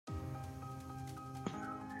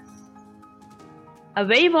A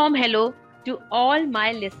very warm hello to all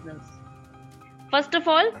my listeners. First of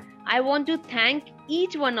all, I want to thank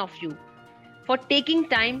each one of you for taking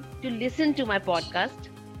time to listen to my podcast,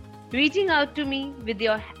 reaching out to me with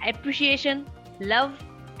your appreciation, love,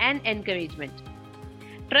 and encouragement.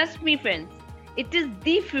 Trust me, friends, it is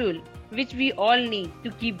the fuel which we all need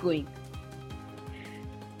to keep going.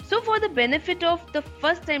 So, for the benefit of the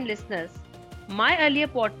first time listeners, my earlier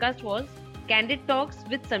podcast was Candid Talks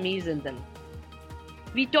with Sameer Jindal.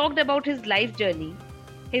 We talked about his life journey,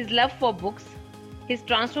 his love for books, his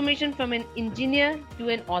transformation from an engineer to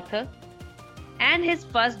an author, and his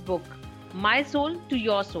first book, My Soul to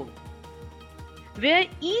Your Soul, where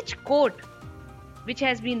each quote which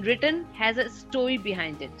has been written has a story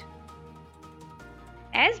behind it.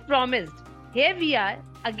 As promised, here we are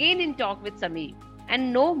again in talk with Sameer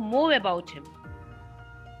and know more about him.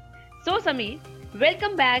 So Sameer,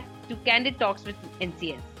 welcome back to Candid Talks with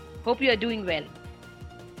NCS. Hope you are doing well.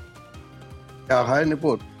 Yeah, hi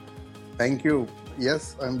Nipur. Thank you.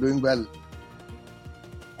 Yes, I'm doing well.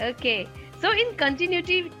 Okay, so in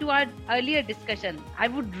continuity to our earlier discussion, I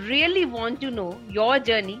would really want to know your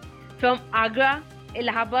journey from Agra,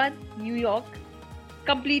 Allahabad, New York,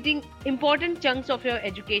 completing important chunks of your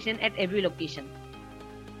education at every location.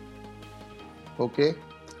 Okay.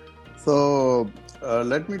 So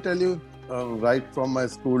let me tell you right from my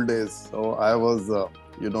school days. So I was,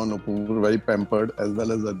 Nipur, very pampered as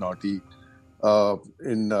well as a naughty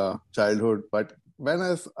in childhood. But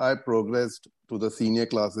as I progressed to the senior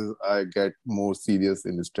classes, I get more serious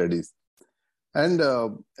in studies. And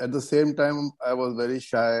at the same time, I was very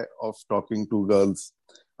shy of talking to girls.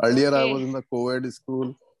 Earlier, I was Okay. in the co-ed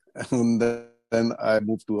school, and then I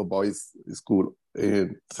moved to a boys' school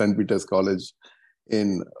in St. Peter's College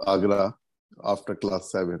in Agra after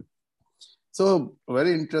class 7. So,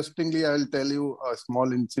 very interestingly, I'll tell you a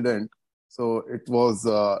small incident. So, it was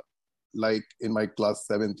like in my class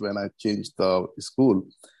 7th when I changed the school.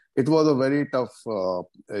 It was a very tough,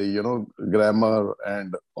 grammar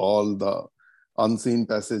and all the unseen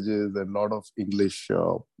passages and a lot of English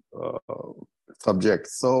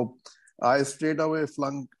subjects. So I straight away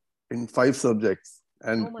flunked in 5 subjects.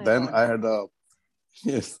 Oh And my then God. I had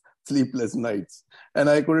yes, sleepless nights. And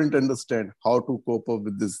I couldn't understand how to cope up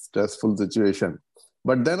with this stressful situation.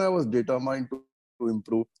 But then I was determined to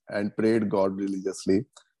improve and prayed God religiously.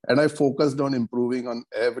 And I focused on improving on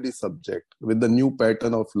every subject with the new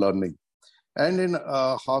pattern of learning. And in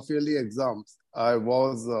half yearly exams, I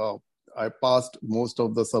passed most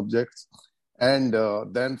of the subjects. And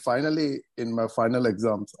then finally, in my final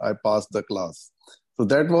exams, I passed the class. So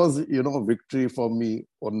that was, victory for me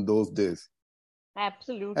on those days. And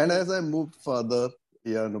Absolutely. as I moved further,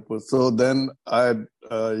 yeah, Nupur, so then I,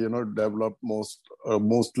 developed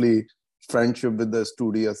mostly friendship with the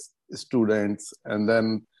studious students. And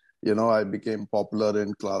then, I became popular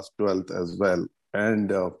in class 12th as well.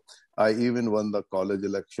 And I even won the college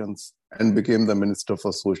elections and became the Minister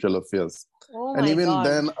for Social Affairs. Oh And my even God.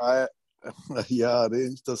 then, I, yeah,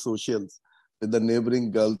 arranged the socials with the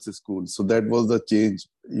neighboring girls' school. So that was the change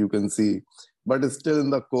you can see. But still,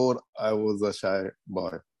 in the core, I was a shy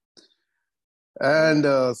boy. And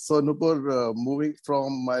so, Nupur, moving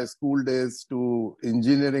from my school days to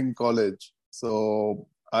engineering college, so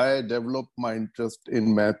I developed my interest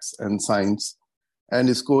in maths and science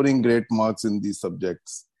and scoring great marks in these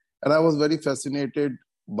subjects. And I was very fascinated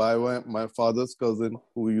by my father's cousin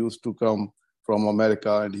who used to come from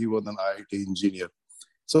America, and he was an IIT engineer.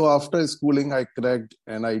 So after schooling, I cracked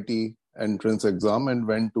NIT entrance exam and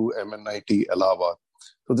went to MNIT Allahabad.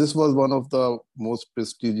 So this was one of the most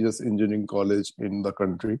prestigious engineering college in the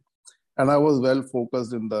country. And I was well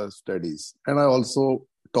focused in the studies. And I also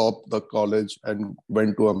topped the college and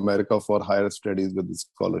went to America for higher studies with the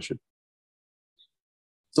scholarship.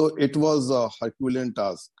 So it was a Herculean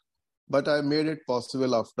task, but I made it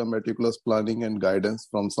possible after meticulous planning and guidance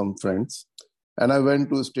from some friends. And I went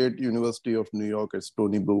to State University of New York at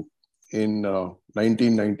Stony Brook in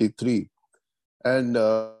 1993. And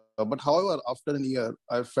but however, after a year,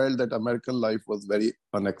 I felt that American life was very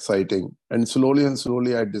unexciting. And slowly,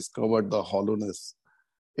 I discovered the hollowness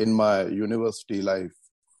in my university life.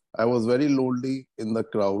 I was very lonely in the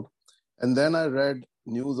crowd. And then I read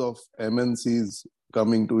news of MNCs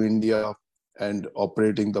coming to India and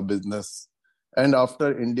operating the business. And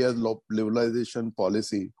after India's liberalization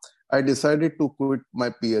policy, I decided to quit my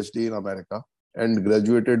PhD in America and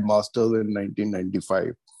graduated master's in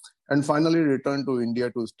 1995 and finally returned to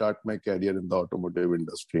India to start my career in the automotive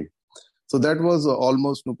industry. So that was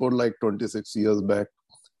almost Nupur like 26 years back.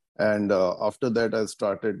 And after that, I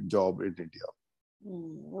started job in India.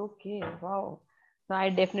 Okay, wow. So I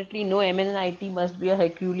definitely know MNIT must be a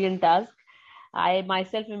Herculean task. I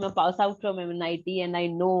myself am a pass out from MNIT and I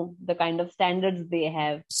know the kind of standards they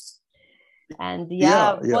have. And yeah,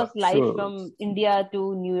 Yeah, of yeah, course, life sure. from India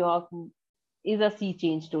to New York is a sea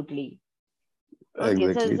change totally. Okay,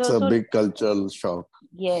 Exactly. It's a big cultural shock.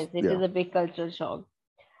 yes, it Yeah. is a big cultural shock.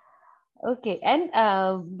 Okay, and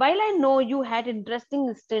while I know you had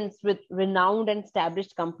interesting stints with renowned and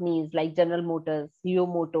established companies like General Motors, Hero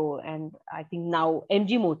Moto, and I think now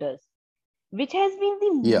MG Motors, which has been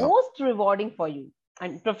the Yeah. most rewarding for you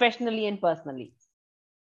and professionally and personally?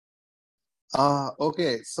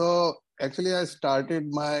 Okay. So actually, I started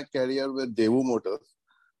my career with Daewoo Motors,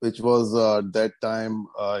 which was that time,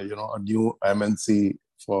 a new MNC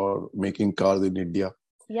for making cars in India.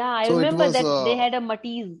 Yeah, I So it remember was, that they had a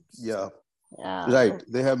Matiz. yeah, right. Oh,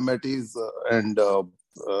 They have Metis and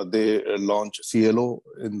they launched CLO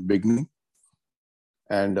in beginning.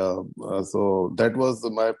 And so that was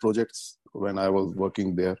my projects when I was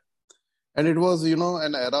working there. And it was,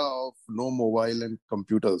 an era of no mobile and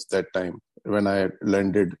computers that time when I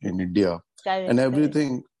landed in India. And correct, correct.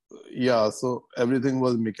 everything, yeah, so everything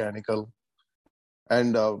was mechanical.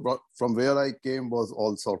 And from where I came was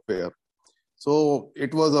all software. So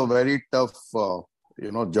it was a very tough,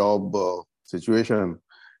 job situation.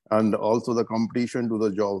 And also the competition to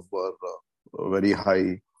the jobs were very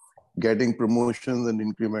high. Getting promotions and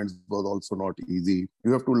increments was also not easy.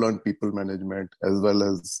 You have to learn people management as well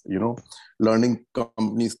as, learning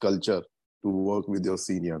company's culture to work with your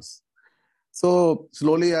seniors. So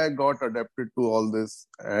slowly I got adapted to all this.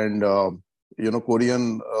 And,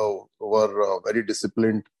 Korean were very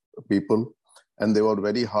disciplined people and they were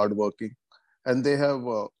very hardworking. And they have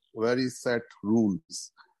very set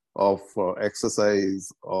rules of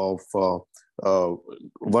exercise, of uh,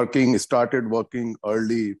 started working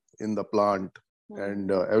early in the plant,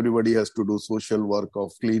 and Hmm. everybody has to do social work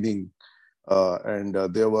of cleaning. And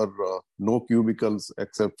there were no cubicles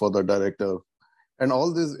except for the director. And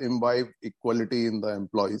all this imbibe equality in the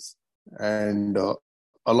employees, and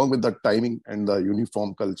along with the timing and the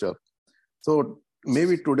uniform culture. So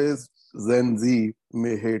maybe today's Gen Z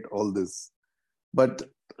may hate all this, but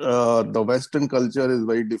the Western culture is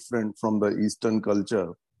very different from the Eastern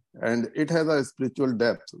culture, and it has a spiritual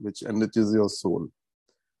depth which enriches your soul.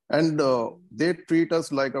 And they treat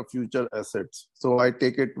us like a future assets. So I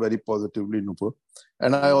take it very positively, Nupur.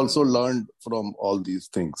 And I also Hmm. learned from all these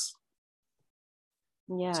things.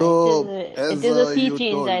 Yeah, So it as is a sea you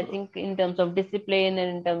change, told, I think, in terms of discipline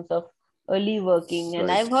and in terms of early working. And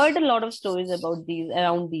right? I've heard a lot of stories about these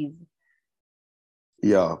around these.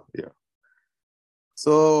 Yeah, yeah.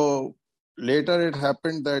 So later it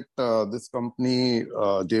happened that this company,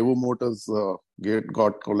 Daewoo Motors,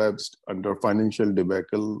 got collapsed under financial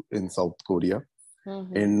debacle in South Korea.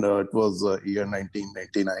 Mm-hmm. In it was year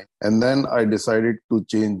 1999, and then I decided to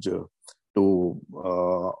change to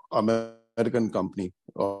American company,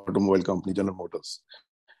 automobile company, General Motors.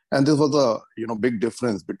 And this was a big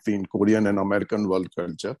difference between Korean and American world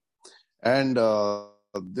culture. And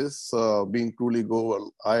this being truly go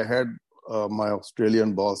well, I had my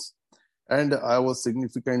Australian boss, and I was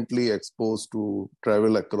significantly exposed to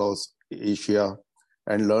travel across Asia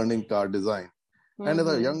and learning car design. And as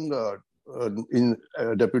a Mm-hmm. young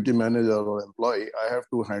deputy manager or employee, I have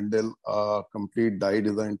to handle a complete die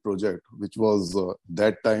design project, which was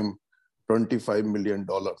that time $25 million.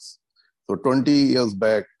 So 20 years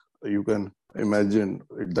back, you can imagine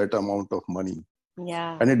that amount of money,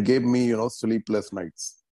 Yeah. and it gave me sleepless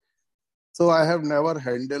nights. So I have never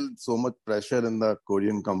handled so much pressure in the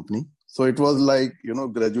Korean company. So it was like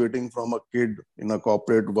graduating from a kid in a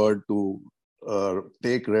corporate world to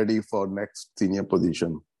take ready for next senior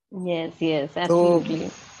position. Yes, yes, So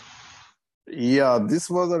absolutely. yeah, this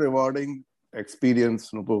was a rewarding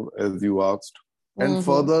experience, Nupur, as you asked. And Mm-hmm.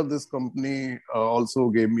 further, this company also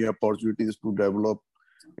gave me opportunities to develop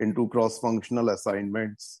into cross-functional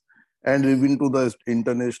assignments and even to the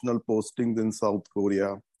international postings in South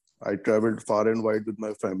Korea. I traveled far and wide with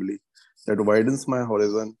my family. That widens my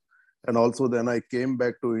horizon. And also then I came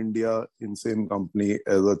back to India in same company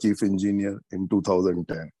as a chief engineer in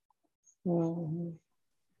 2010. Mm-hmm.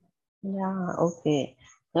 Yeah, okay.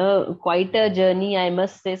 Quite a journey, I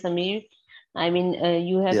must say, Samir. I mean,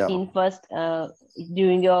 you have Yeah. seen first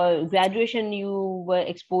during your graduation, you were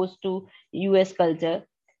exposed to US culture,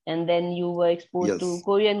 and then you were exposed to Yes.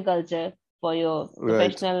 Korean culture for your Right.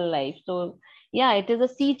 professional life. So, yeah, it is a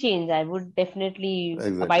sea change. I would definitely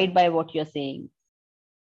Exactly. abide by what you're saying.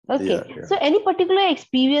 Yeah, Okay. yeah. So any particular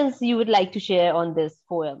experience you would like to share on this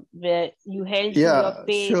poem where you held to your Yeah,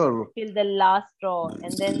 faith sure. till the last straw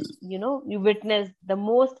and then, you witnessed the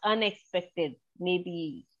most unexpected,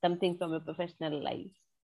 maybe something from your professional life?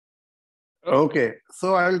 Okay,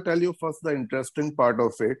 so I'll tell you first the interesting part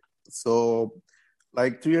of it. So,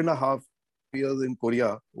 like 3.5 years in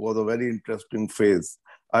Korea was a very interesting phase.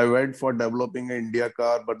 I went for developing an India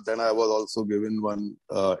car, but then I was also given one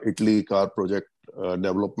Italy car project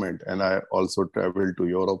development, and I also traveled to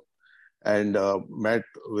Europe and met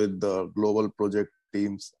with the global project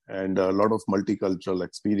teams and a lot of multicultural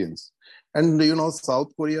experience. And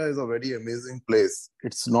South Korea is a very amazing place.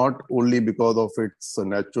 It's not only because of its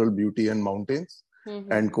natural beauty and mountains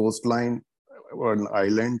and Mm-hmm. coastline and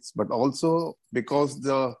islands, but also because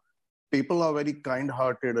the people are very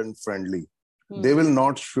kind-hearted and friendly. They will Mm-hmm.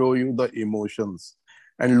 not show you the emotions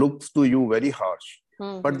and looks to you very harsh,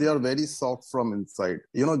 but they Mm-hmm. are very soft from inside,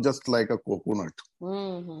 just like a coconut.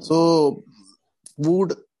 Mm-hmm. So,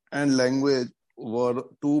 food and language were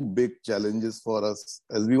two big challenges for us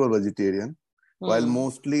as we were vegetarian, while Mm.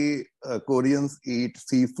 mostly Koreans eat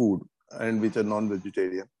seafood and which are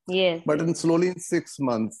non-vegetarian. Yes, But yes. in slowly in 6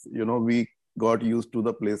 months, we got used to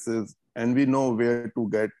the places and we know where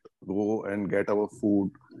to go and get our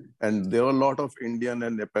food. And there are a lot of Indian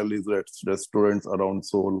and Nepalese restaurants around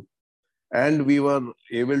Seoul, and we were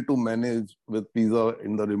able to manage with pizza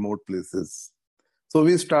in the remote places. So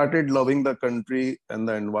we started loving the country, and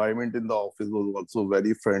the environment in the office was also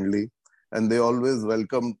very friendly, and they always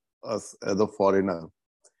welcomed us as a foreigner.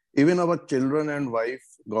 Even our children and wife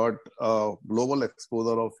got a global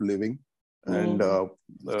exposure of living and Mm.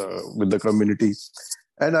 with the community.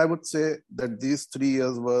 And I would say that these 3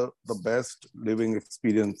 years were the best living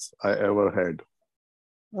experience I ever had.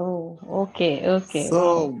 Oh, okay, okay. Wow.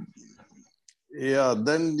 So yeah,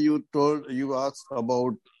 then you asked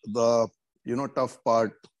about the tough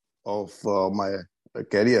part of my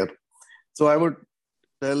career. So I would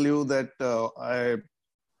tell you that I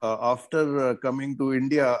after coming to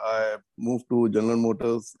India, I moved to General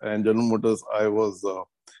Motors, and General Motors I was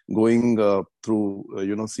going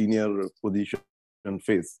through senior position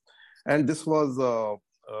phase, and this was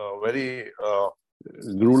very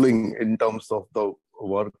grueling in terms of the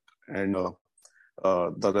work and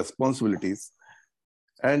the responsibilities.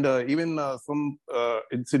 And even some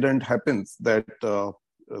incident happens that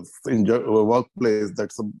in workplace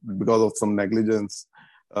because of some negligence,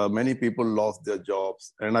 many people lost their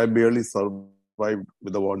jobs, and I barely survived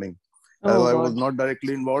with a warning, as I Oh was not God.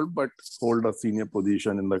 directly involved but hold a senior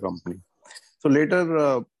position in the company. So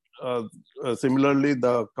later, uh, similarly,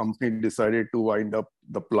 the company decided to wind up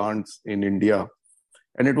the plants in India,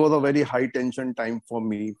 and it was a very high tension time for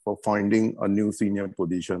me for finding a new senior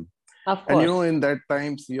position. Of And course. in that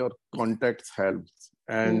times your contacts helps,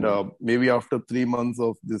 and Mm. maybe after 3 months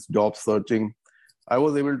of this job searching, I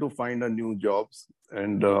was able to find a new jobs,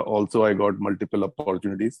 and also I got multiple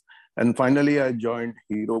opportunities, and finally I joined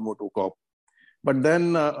Hero Motocorp. But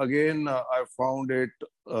then again, I found it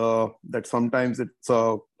that sometimes it's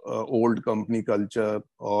a old company culture,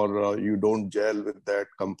 or you don't gel with that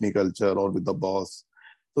company culture or with the boss.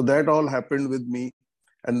 So that all happened with me,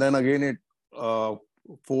 and then again it uh,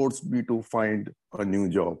 forced me to find a new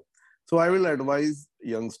job. So I will advise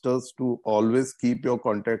youngsters to always keep your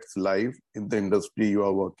contacts live in the industry you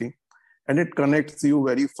are working, and it connects you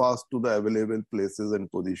very fast to the available places and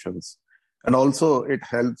positions, and also it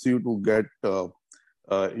helps you to get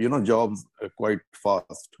jobs quite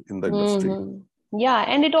fast in the industry. Yeah,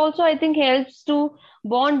 and it also, I think, helps to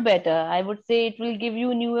bond better. I would say it will give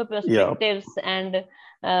you newer Yeah, perspectives and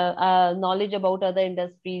knowledge about other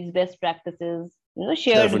industries, best practices,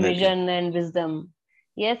 shared definitely. vision and wisdom.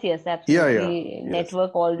 Yes, yes, Yeah, yeah, absolutely. yes,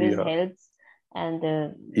 Network always yeah, helps,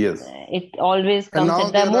 and yes. it always And comes now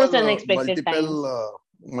at the there most are unexpected times.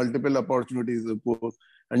 multiple opportunities, of course,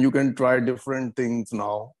 and you can try different things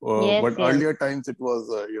now. Yes, But yes. earlier times it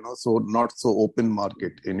was so not so open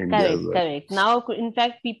market in India as Correct, well. correct. Now, in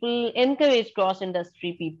fact, people encourage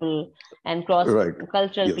cross-industry people and Right.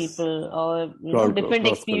 cross-cultural Yes. people, or different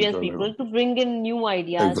Cross experience cultural. people to bring in new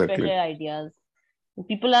ideas, fresher Exactly. ideas.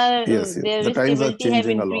 People are Yes. Yes. their The risk times are ability have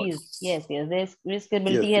changing a lot. increased. Yes, yes, their risk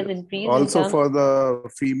ability Yes, has yes. increased in Also terms. for the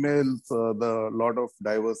females, the lot of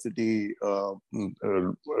diversity,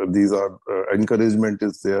 these are encouragement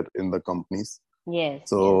is there in the companies. Yes, yes,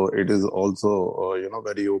 So it is also,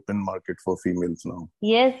 very open market for females now.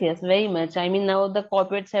 yes, yes, very much. I mean, now the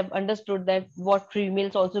corporates have understood that what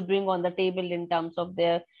females also bring on the table in terms of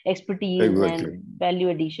their expertise Exactly. and value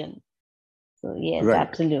addition. So yes, Right.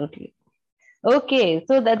 absolutely. Okay,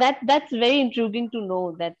 so that's very intriguing to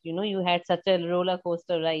know that you had such a roller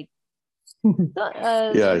coaster ride. So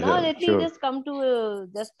Yeah, now yeah, let me sure. just come to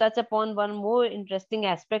just touch upon one more interesting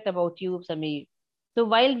aspect about you, Sameer. So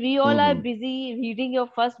while we all are Hmm. busy reading your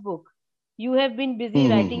first book, you have been busy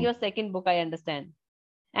writing Hmm. your second book, I understand.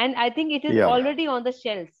 And I think it is Yeah, already on the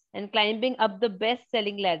shelves and climbing up the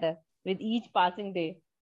best-selling ladder with each passing day.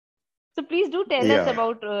 So please do tell us yeah.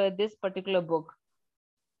 about this particular book.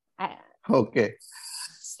 I, Okay.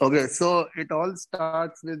 Okay, so it all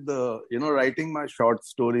starts with writing my short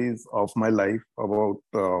stories of my life about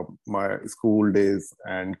my school days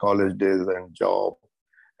and college days and job,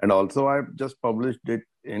 and also I just published it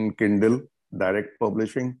in Kindle direct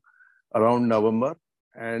publishing around November.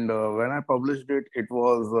 And when I published it, it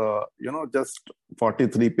was just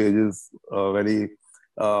 43 pages, uh,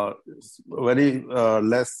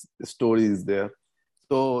 less stories there.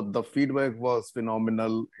 So the feedback was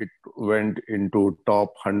phenomenal. It went into top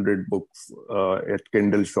 100 books at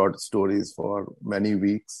Kindle Short Stories for many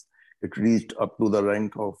weeks. It reached up to the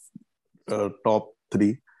rank of top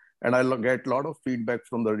three. And I get a lot of feedback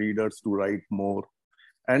from the readers to write more.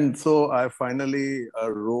 And so I finally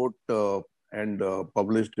wrote and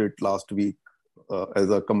published it last week as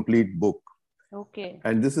a complete book. okay,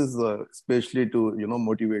 And this is especially to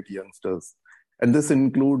motivate youngsters. And this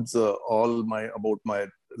includes all my about my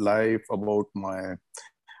life, about my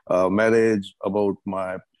marriage, about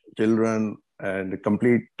my children, and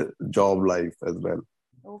complete job life as well.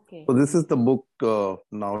 okay, So this is the book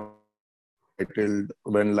now titled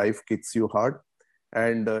When Life Kicks You Hard.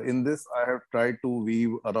 And in this, I have tried to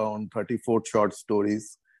weave around 34 short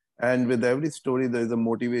stories. And with every story, there is a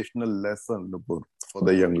motivational lesson for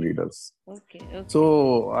the young okay, readers. okay, okay,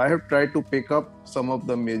 So I have tried to pick up some of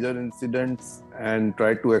the major incidents and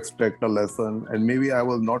try to extract a lesson. And maybe I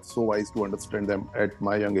was not so wise to understand them at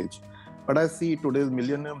my young age. But I see today's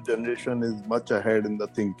millennium generation is much ahead in the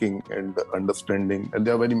thinking and the understanding, and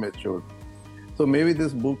they are very mature. So maybe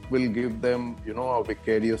this book will give them, a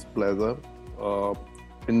vicarious pleasure uh,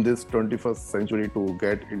 in this 21st century to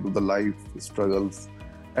get into the life struggles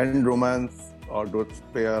and romance or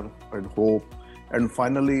despair and hope, and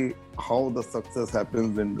finally how the success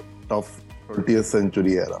happens in tough 20th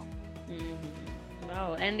century era. hmm.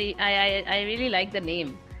 Wow, and I really like the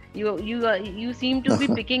name. You seem to be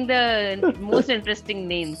picking the most interesting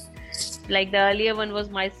names. Like the earlier one was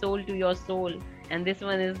My Soul to Your Soul, and this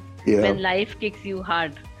one is Yeah. When Life Kicks You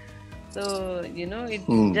Hard. So it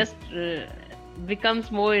Hmm. just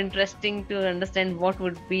becomes more interesting to understand what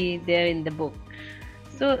would be there in the book.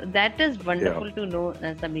 So that is Yeah. wonderful to know,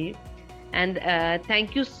 Sameer. And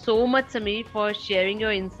thank you so much, Sameer, for sharing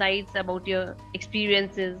your insights about your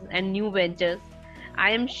experiences and new ventures.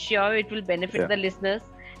 I am sure it will benefit Yeah. the listeners,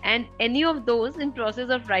 and any of those in process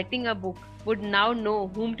of writing a book would now know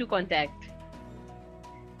whom to contact.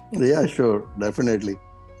 Yeah, sure. Definitely.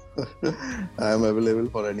 I am available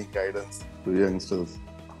for any guidance to youngsters.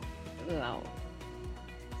 Wow.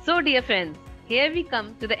 So, dear friends, here we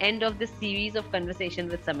come to the end of this series of conversation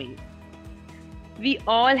with Sameer. We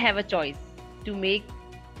all have a choice to make.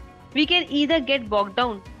 We can either get bogged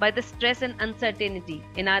down by the stress and uncertainty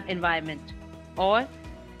in our environment, or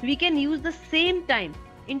we can use the same time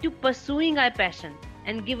into pursuing our passion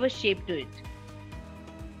and give a shape to it.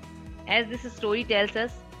 As this story tells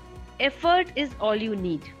us, effort is all you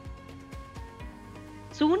need.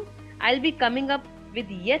 Soon, I'll be coming up with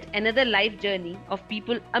yet another life journey of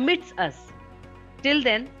people amidst us. Till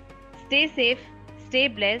then, stay safe, stay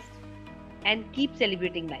blessed, and keep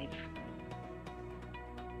celebrating life.